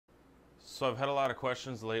So I've had a lot of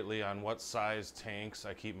questions lately on what size tanks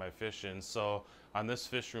I keep my fish in. So on this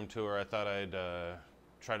fish room tour, I thought I'd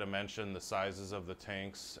try to mention the sizes of the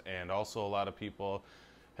tanks, and also a lot of people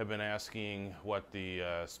have been asking what the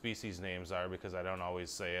species names are, because I don't always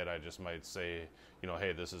say it. I just might say, you know,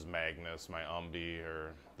 hey, this is Magnus, my Umbi,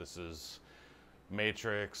 or this is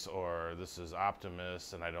Matrix, or this is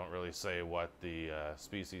Optimus, and I don't really say what the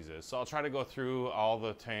species is. So I'll try to go through all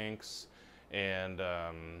the tanks and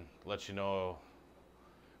let you know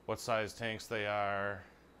what size tanks they are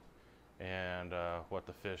and what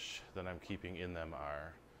the fish that I'm keeping in them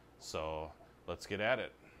are. So let's get at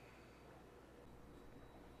it.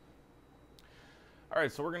 All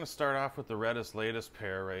right, so we're going to start off with the reddest latest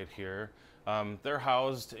pair right here. They're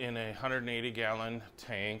housed in a 180-gallon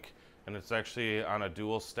tank, and it's actually on a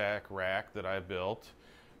dual stack rack that I built.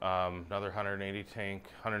 Another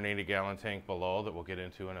 180-gallon tank below that we'll get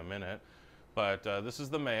into in a minute. But this is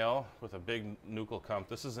the male with a big nuchal clump.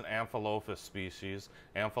 This is an Amphilophus species,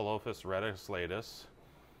 Amphilophus reddest latus.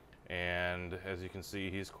 And as you can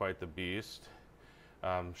see, he's quite the beast.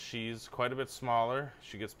 She's quite a bit smaller.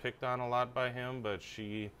 She gets picked on a lot by him, but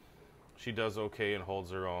she does okay and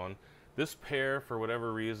holds her own. This pair, for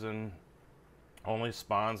whatever reason, only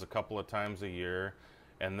spawns a couple of times a year,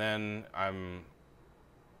 and then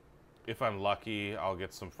if I'm lucky, I'll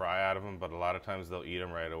get some fry out of them, but a lot of times they'll eat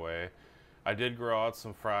them right away. I did grow out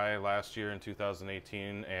some fry last year in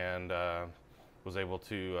 2018, and was able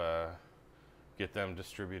to get them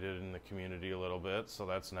distributed in the community a little bit, so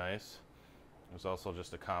that's nice. There's also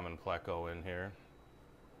just a common pleco in here.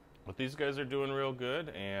 But these guys are doing real good,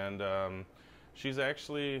 and she's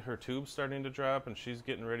actually, her tube's starting to drop, and she's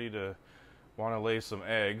getting ready to want to lay some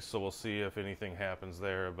eggs, so we'll see if anything happens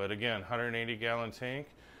there. But again, 180-gallon tank,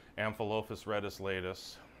 Amphilophus reddest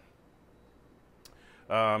latus.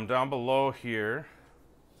 Down below here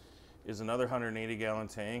is another 180-gallon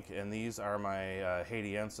tank, and these are my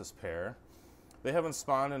Haitiensis pair. They haven't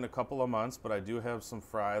spawned in a couple of months, but I do have some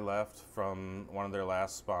fry left from one of their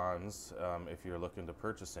last spawns, if you're looking to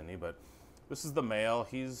purchase any. But this is the male.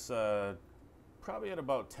 He's probably at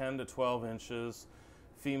about 10 to 12 inches.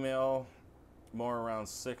 Female, more around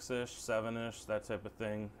 6-ish, 7-ish, that type of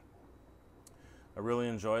thing. I really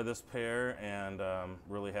enjoy this pair, and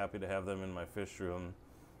really happy to have them in my fish room.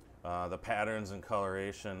 The patterns and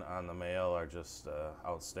coloration on the male are just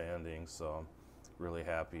outstanding, so really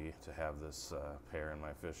happy to have this pair in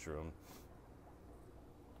my fish room.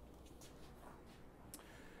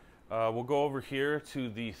 We'll go over here to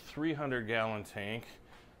the 300-gallon tank.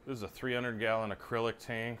 This is a 300-gallon acrylic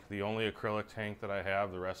tank, the only acrylic tank that I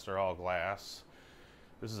have. The rest are all glass.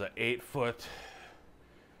 This is an 8-foot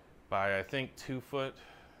by, I think, 2-foot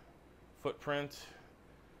footprint,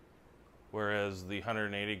 whereas the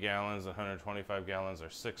 180 gallons and 125 gallons are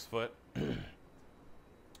 6 foot.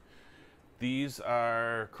 These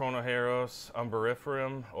are Chronoheros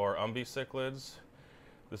umberiferum, or Umbi cichlids.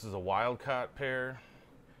 This is a wild-caught pair.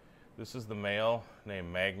 This is the male, named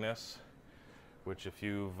Magnus, which, if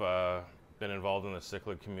you've been involved in the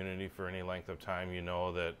cichlid community for any length of time, you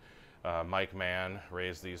know that Mike Mann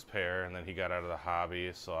raised these pair, and then he got out of the hobby,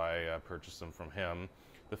 so I purchased them from him.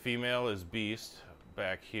 The female is Beast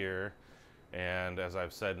back here, and as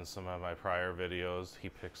I've said in some of my prior videos, he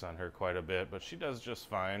picks on her quite a bit, but she does just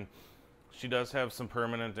fine. She does have some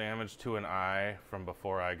permanent damage to an eye from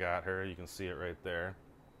before I got her. You can see it right there.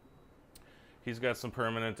 He's got some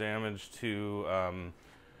permanent damage to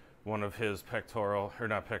one of his pectoral, or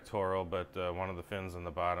not pectoral, but one of the fins in the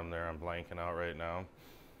bottom there. I'm blanking out right now.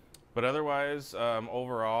 But otherwise,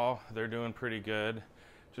 overall, they're doing pretty good.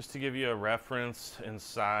 Just to give you a reference in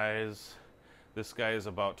size, this guy is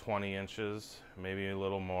about 20 inches, maybe a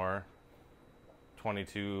little more,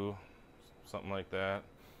 22, something like that.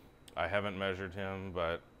 I haven't measured him,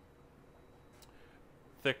 but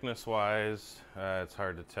thickness-wise, it's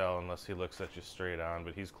hard to tell unless he looks at you straight on,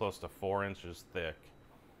 but he's close to 4 inches thick,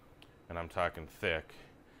 and I'm talking thick.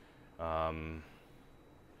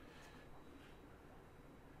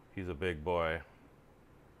 He's a big boy.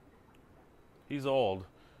 He's old.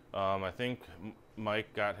 I think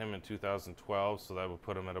Mike got him in 2012, so that would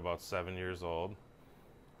put him at about 7 years old.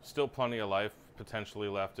 Still plenty of life potentially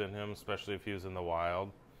left in him, especially if he was in the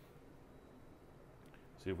wild.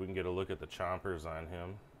 See if we can get a look at the chompers on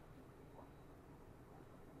him.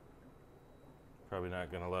 Probably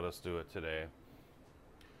not going to let us do it today.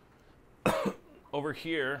 Over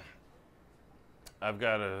here, I've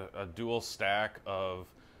got a dual stack of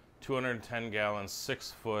 210-gallon,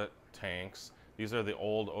 6-foot tanks. These are the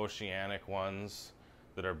old oceanic ones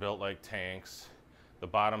that are built like tanks. The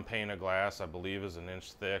bottom pane of glass, I believe, is 1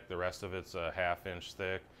 inch thick. The rest of it's a 1/2 inch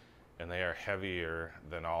thick. and they are heavier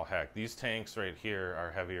than all heck. These tanks right here are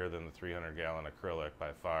heavier than the 300-gallon acrylic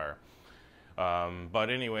by far. But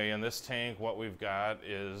anyway, in this tank, what we've got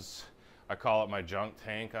is, I call it my junk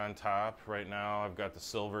tank on top. Right now, I've got the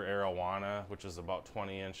silver arowana, which is about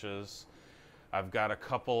 20 inches. I've got a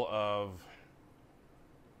couple of,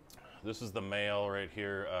 this is the male right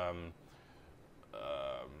here,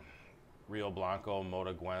 Rio Blanco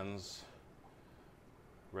Moda Gwens,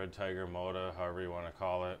 Red Tiger Moda, however you want to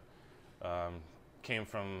call it. Came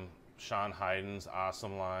from Sean Hyden's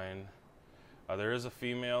awesome line. There is a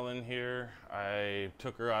female in here. I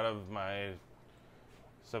took her out of my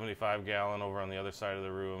 75-gallon over on the other side of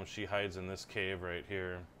the room. She hides in this cave right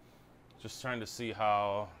here. Just trying to see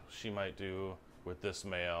how she might do with this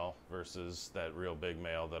male versus that real big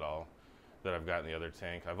male that I've got in the other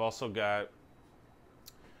tank. I've also got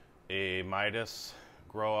a Midas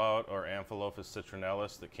grow out, or Amphilophus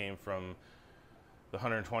citronellus, that came from the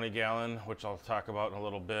 120-gallon, which I'll talk about in a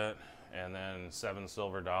little bit, and then 7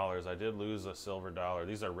 silver dollars. I did lose a silver dollar.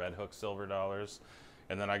 These are red hook silver dollars.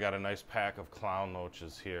 And then I got a nice pack of clown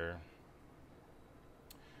loaches here,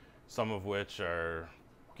 some of which are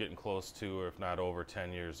getting close to, or if not over,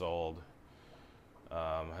 10 years old.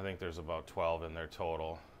 I think there's about 12 in there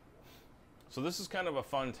total. So this is kind of a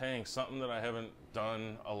fun tank, something that I haven't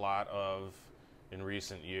done a lot of in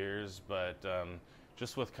recent years, but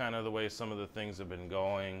just with kind of the way some of the things have been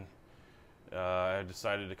going, I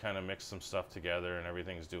decided to kind of mix some stuff together, and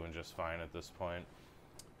everything's doing just fine at this point.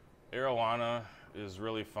 Arowana is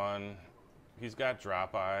really fun. He's got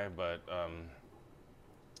drop eye, but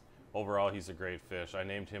overall he's a great fish. I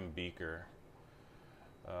named him Beaker.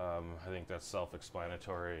 I think that's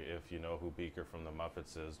self-explanatory if you know who Beaker from the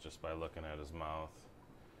Muppets is just by looking at his mouth.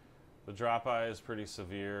 The drop eye is pretty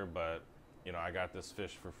severe, but you know, I got this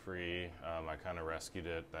fish for free. I kind of rescued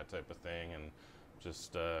it, that type of thing, and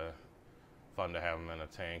just fun to have him in a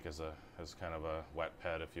tank as kind of a wet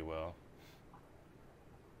pet, if you will.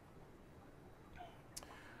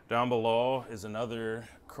 Down below is another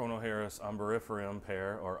Chronoheros umbelliferarum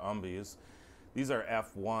pair, or umbies. These are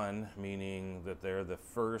F1, meaning that they're the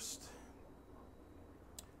first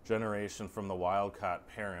generation from the wild-caught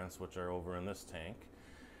parents, which are over in this tank.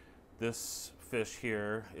 This fish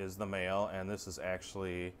here is the male, and this is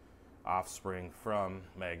actually offspring from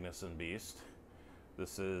Magnus and Beast.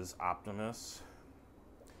 This is Optimus,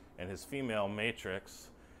 and his female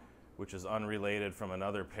Matrix, which is unrelated from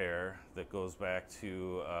another pair that goes back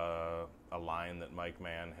to a line that Mike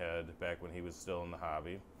Mann had back when he was still in the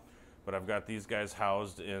hobby. But I've got these guys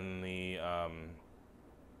housed in the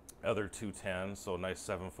other 210, so a nice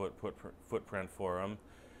 7-foot footprint for him.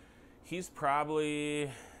 He's probably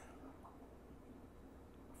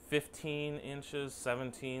 15 inches,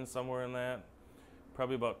 17, somewhere in that.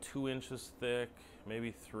 Probably about 2 inches thick, maybe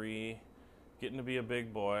 3. Getting to be a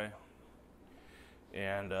big boy.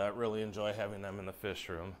 And really enjoy having them in the fish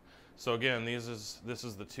room. So again, this is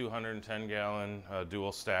the 210-gallon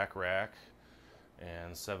dual stack rack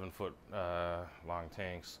and 7-foot long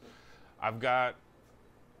tanks. I've got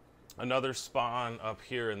another spawn up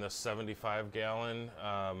here in this 75-gallon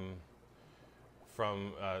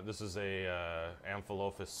from this is a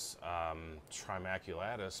Amphilophus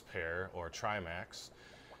trimaculatus pair, or trimax.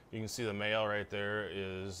 You can see the male right there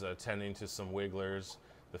is tending to some wigglers.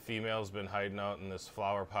 The female's been hiding out in this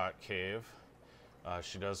flower pot cave.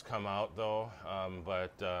 She does come out though,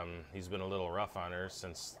 but he's been a little rough on her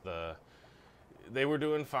since they were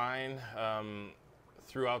doing fine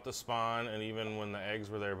throughout the spawn and even when the eggs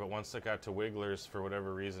were there, but once it got to wigglers, for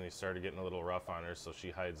whatever reason, he started getting a little rough on her, so she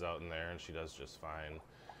hides out in there and she does just fine.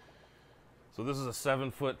 So this is a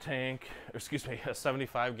 7-foot tank, or excuse me, a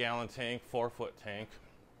 75-gallon tank, 4-foot tank,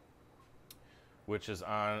 which is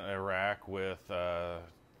on a rack with 4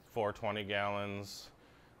 20-gallons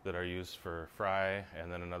that are used for fry,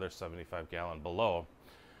 and then another 75-gallon below,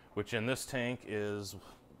 which in this tank is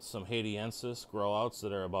some Haitiensis grow-outs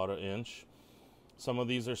that are about 1 inch. Some of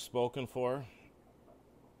these are spoken for,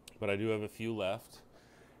 but I do have a few left.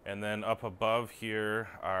 And then up above here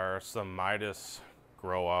are some Midas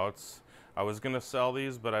grow-outs. I was going to sell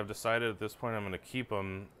these, but I've decided at this point I'm going to keep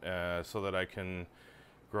them so that I can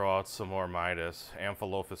grow out some more Midas.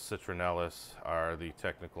 Amphilophus citronellus are the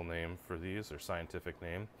technical name for these, or scientific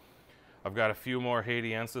name. I've got a few more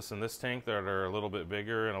Haitiensis in this tank that are a little bit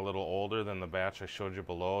bigger and a little older than the batch I showed you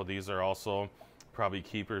below. These are also probably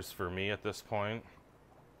keepers for me at this point.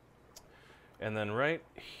 And then right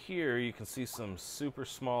here you can see some super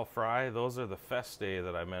small fry. Those are the Feste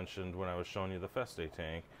that I mentioned when I was showing you the Feste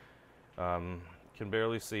tank. Can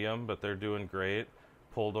barely see them, but they're doing great.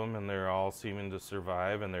 Pulled them and they're all seeming to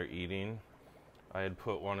survive and they're eating. I had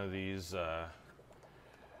put one of these, a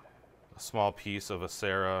small piece of a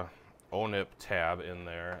Sarah Onip tab in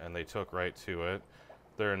there, and they took right to it.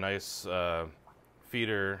 They're a nice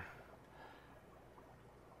feeder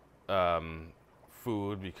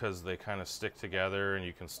food because they kind of stick together, and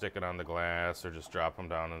you can stick it on the glass or just drop them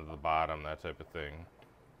down into the bottom, that type of thing.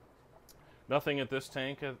 Nothing at this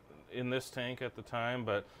tank in this tank at the time,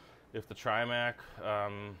 but if the Trimac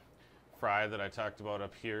fry that I talked about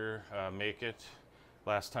up here make it,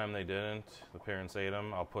 last time they didn't, the parents ate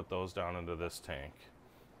them, I'll put those down into this tank.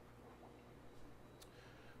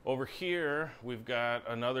 Over here, we've got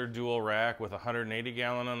another dual rack with 180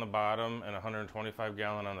 gallon on the bottom and 125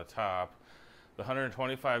 gallon on the top. The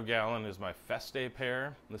 125 gallon is my Feste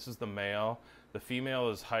pair. This is the male. The female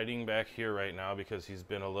is hiding back here right now because he's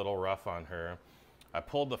been a little rough on her. I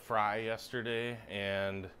pulled the fry yesterday,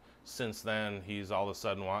 and since then he's all of a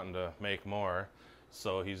sudden wanting to make more.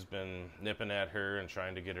 So he's been nipping at her and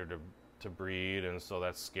trying to get her to breed, and so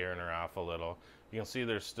that's scaring her off a little. You can see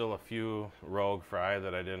there's still a few rogue fry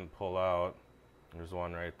that I didn't pull out. There's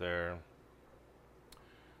one right there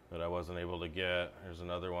that I wasn't able to get. There's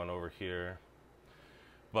another one over here.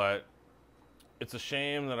 But it's a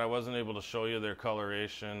shame that I wasn't able to show you their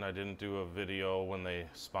coloration. I didn't do a video when they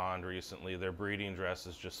spawned recently. Their breeding dress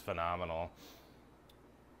is just phenomenal.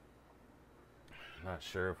 Not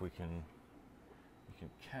sure if you can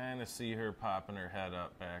kind of see her popping her head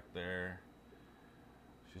up back there.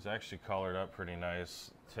 She's actually colored up pretty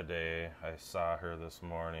nice today. I saw her this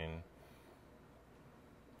morning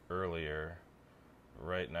earlier.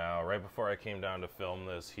 Right now, right before I came down to film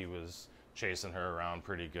this, he was chasing her around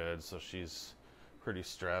pretty good, so she's pretty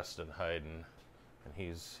stressed and hiding, and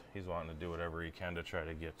he's wanting to do whatever he can to try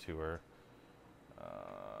to get to her.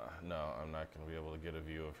 No, I'm not going to be able to get a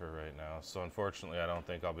view of her right now, so unfortunately I don't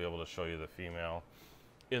think I'll be able to show you the female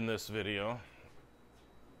in this video.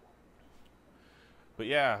 But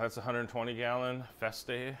yeah, that's 120 gallon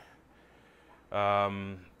Feste.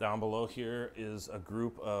 Down below here is a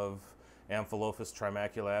group of Amphilophus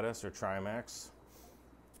trimaculatus, or Trimacs.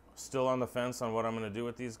 Still on the fence on what I'm going to do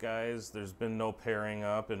with these guys. There's been no pairing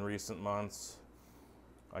up in recent months.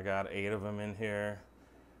 I got 8 of them in here.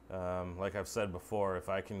 Like I've said before, if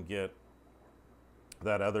I can get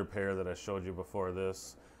that other pair that I showed you before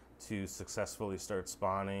this to successfully start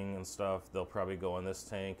spawning and stuff, they'll probably go in this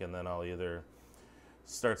tank, and then I'll either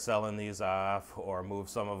start selling these off or move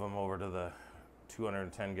some of them over to the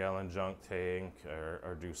 210 gallon junk tank,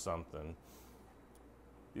 or do something.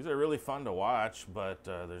 These are really fun to watch, but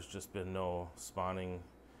there's just been no spawning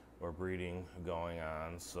or breeding going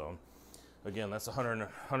on. So again, that's a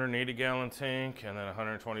 180 gallon tank, and then a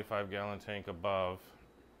 125 gallon tank above.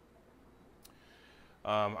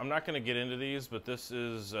 I'm not going to get into these, but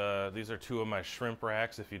these are 2 of my shrimp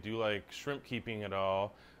racks. If you do like shrimp keeping at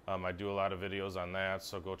all, I do a lot of videos on that,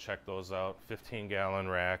 so go check those out. 15 gallon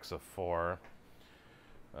racks of 4.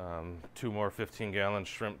 2 more 15 gallon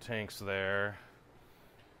shrimp tanks there.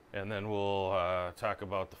 And then we'll talk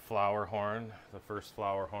about the flower horn, the first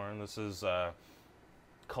flower horn. This is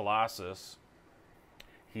Colossus.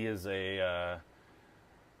 He is a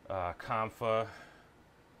Comfa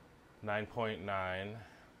 9.9.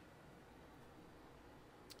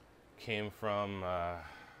 Came from, I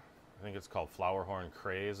think it's called Flower Horn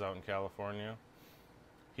Craze out in California.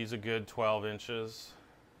 He's a good 12 inches.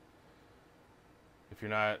 If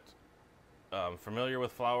you're not familiar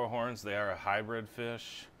with flower horns, they are a hybrid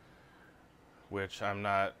fish, which I'm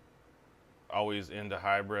not always into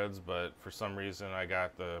hybrids, but for some reason I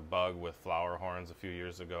got the bug with flower horns a few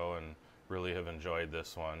years ago and really have enjoyed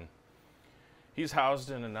this one. He's housed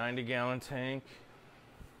in a 90 gallon tank,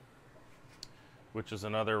 which is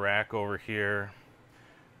another rack over here,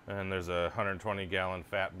 and there's a 120 gallon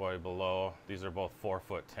fat boy below. These are both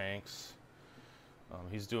 4-foot tanks.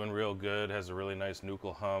 He's doing real good, has a really nice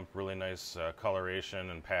nuchal hump, really nice coloration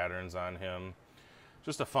and patterns on him.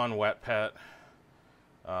 Just a fun wet pet.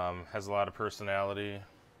 Has a lot of personality,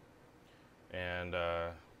 and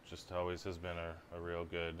just always has been a real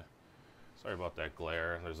good. Sorry about that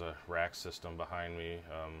glare. There's a rack system behind me,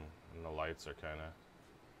 and the lights are kind of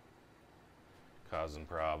causing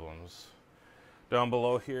problems. Down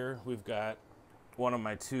below here, we've got one of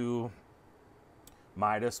my 2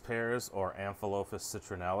 Midas pairs, or Amphilophus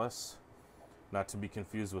citronellus, not to be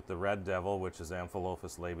confused with the red devil, which is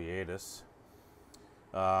Amphilophus labiatus.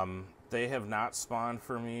 They have not spawned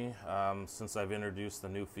for me since I've introduced the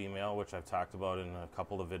new female, which I've talked about in a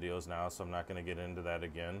couple of videos now, so I'm not going to get into that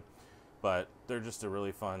again. But they're just a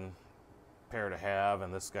really fun pair to have,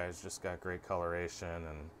 and this guy's just got great coloration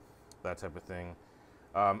and that type of thing.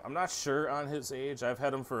 I'm not sure on his age. I've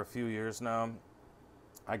had him for a few years now.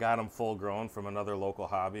 I got him full grown from another local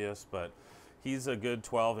hobbyist, but he's a good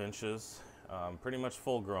 12 inches, pretty much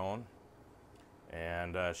full grown.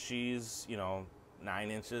 And she's,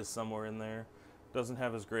 9 inches, somewhere in there. Doesn't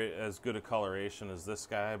have as good a coloration as this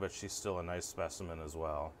guy, but she's still a nice specimen as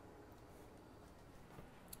well.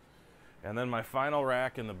 And then my final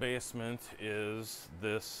rack in the basement is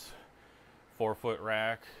this 4-foot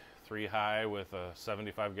rack, 3 high with a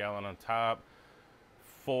 75-gallon on top,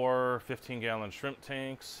 4 15-gallon shrimp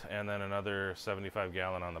tanks, and then another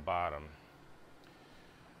 75-gallon on the bottom.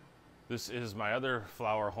 This is my other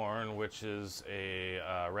flower horn, which is a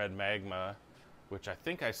red magma, which I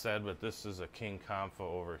think I said, but this is a King Comfa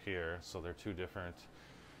over here. So they're 2 different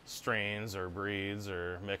strains or breeds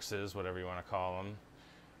or mixes, whatever you want to call them.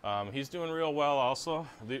 He's doing real well also.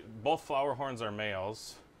 Both flower horns are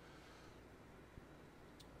males.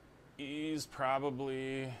 He's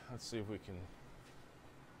probably, let's see if we can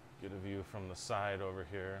get a view from the side over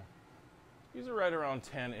here. He's right around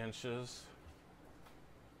 10 inches.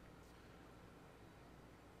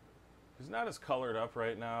 He's not as colored up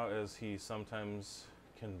right now as he sometimes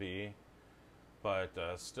can be, but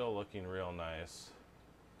still looking real nice.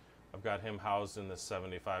 I've got him housed in this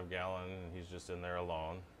 75-gallon, and he's just in there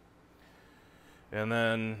alone. And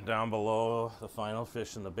then down below, the final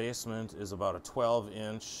fish in the basement is about a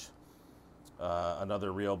 12-inch,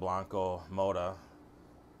 another Rio Blanco Moda,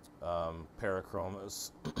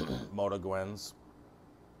 Parachromas, Moda Gwens,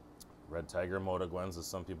 Red Tiger Moda Gwens as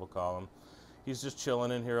some people call them. He's just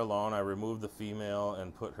chilling in here alone. I removed the female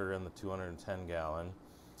and put her in the 210-gallon.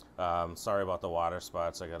 Sorry about the water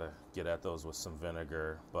spots. I gotta get at those with some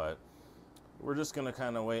vinegar, but we're just gonna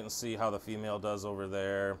kind of wait and see how the female does over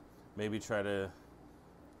there. Maybe try to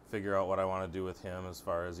figure out what I want to do with him as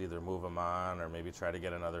far as either move him on or maybe try to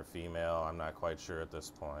get another female. I'm not quite sure at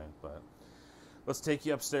this point, but let's take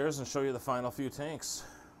you upstairs and show you the final few tanks.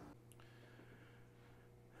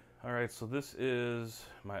 All right, so this is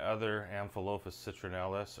my other Amphilophus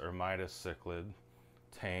citronellus or Midas cichlid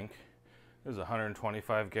tank. This is a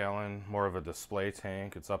 125-gallon, more of a display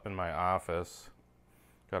tank. It's up in my office.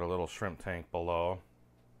 Got a little shrimp tank below.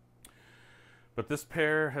 But this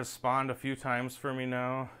pair has spawned a few times for me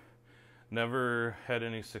now. Never had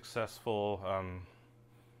any successful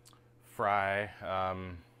fry.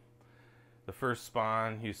 The first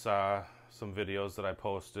spawn, you saw some videos that I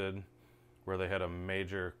posted where they had a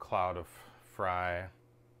major cloud of fry.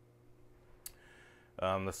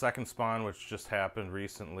 The second spawn, which just happened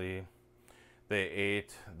recently, they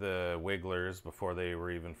ate the wigglers before they were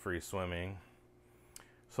even free swimming.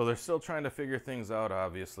 So they're still trying to figure things out,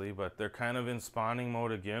 obviously, but they're kind of in spawning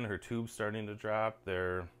mode again. Her tube's starting to drop.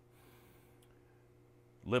 They're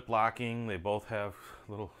lip locking. They both have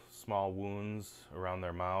little small wounds around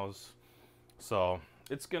their mouths. So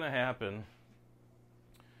it's gonna happen.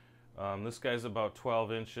 This guy's about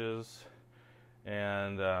 12 inches,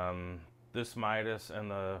 and this Midas and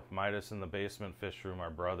the Midas in the basement fish room are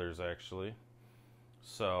brothers, actually.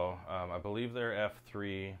 So I believe they're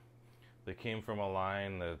F3. They came from a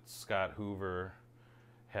line that Scott Hoover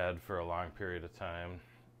had for a long period of time.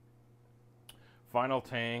 Final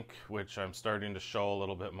tank, which I'm starting to show a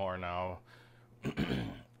little bit more now.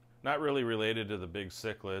 Not really related to the big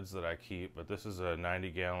cichlids that I keep, but this is a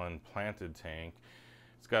 90-gallon planted tank.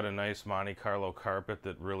 It's got a nice Monte Carlo carpet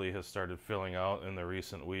that really has started filling out in the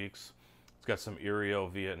recent weeks. It's got some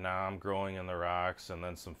Ireo Vietnam growing in the rocks, and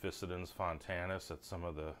then some Physidens fontanus at some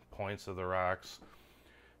of the points of the rocks.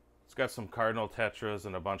 It's got some cardinal tetras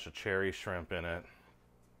and a bunch of cherry shrimp in it.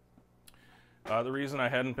 The reason I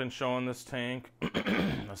hadn't been showing this tank,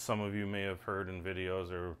 as some of you may have heard in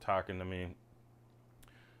videos or talking to me,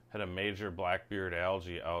 had a major blackbeard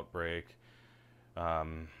algae outbreak.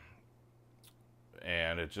 And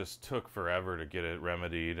it just took forever to get it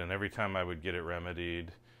remedied, and every time I would get it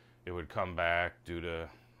remedied, it would come back due to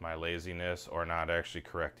my laziness or not actually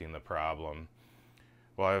correcting the problem.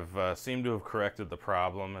 Well, I've seemed to have corrected the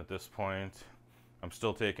problem at this point. I'm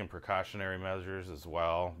still taking precautionary measures as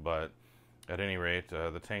well, but at any rate,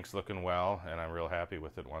 the tank's looking well, and I'm real happy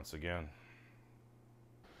with it once again.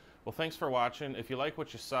 Well, thanks for watching. If you like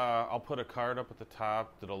what you saw, I'll put a card up at the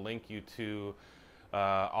top that'll link you to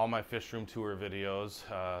all my fish room tour videos.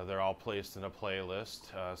 They're all placed in a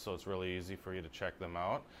playlist, so it's really easy for you to check them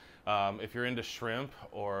out. If you're into shrimp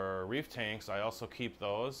or reef tanks, I also keep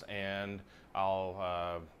those, and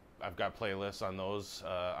I've got playlists on those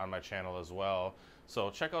on my channel as well. So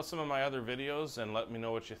check out some of my other videos and let me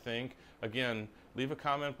know what you think. Again, leave a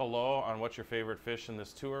comment below on what your favorite fish in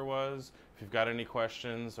this tour was. If you've got any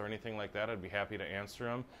questions or anything like that, I'd be happy to answer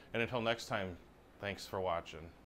them. And until next time, thanks for watching.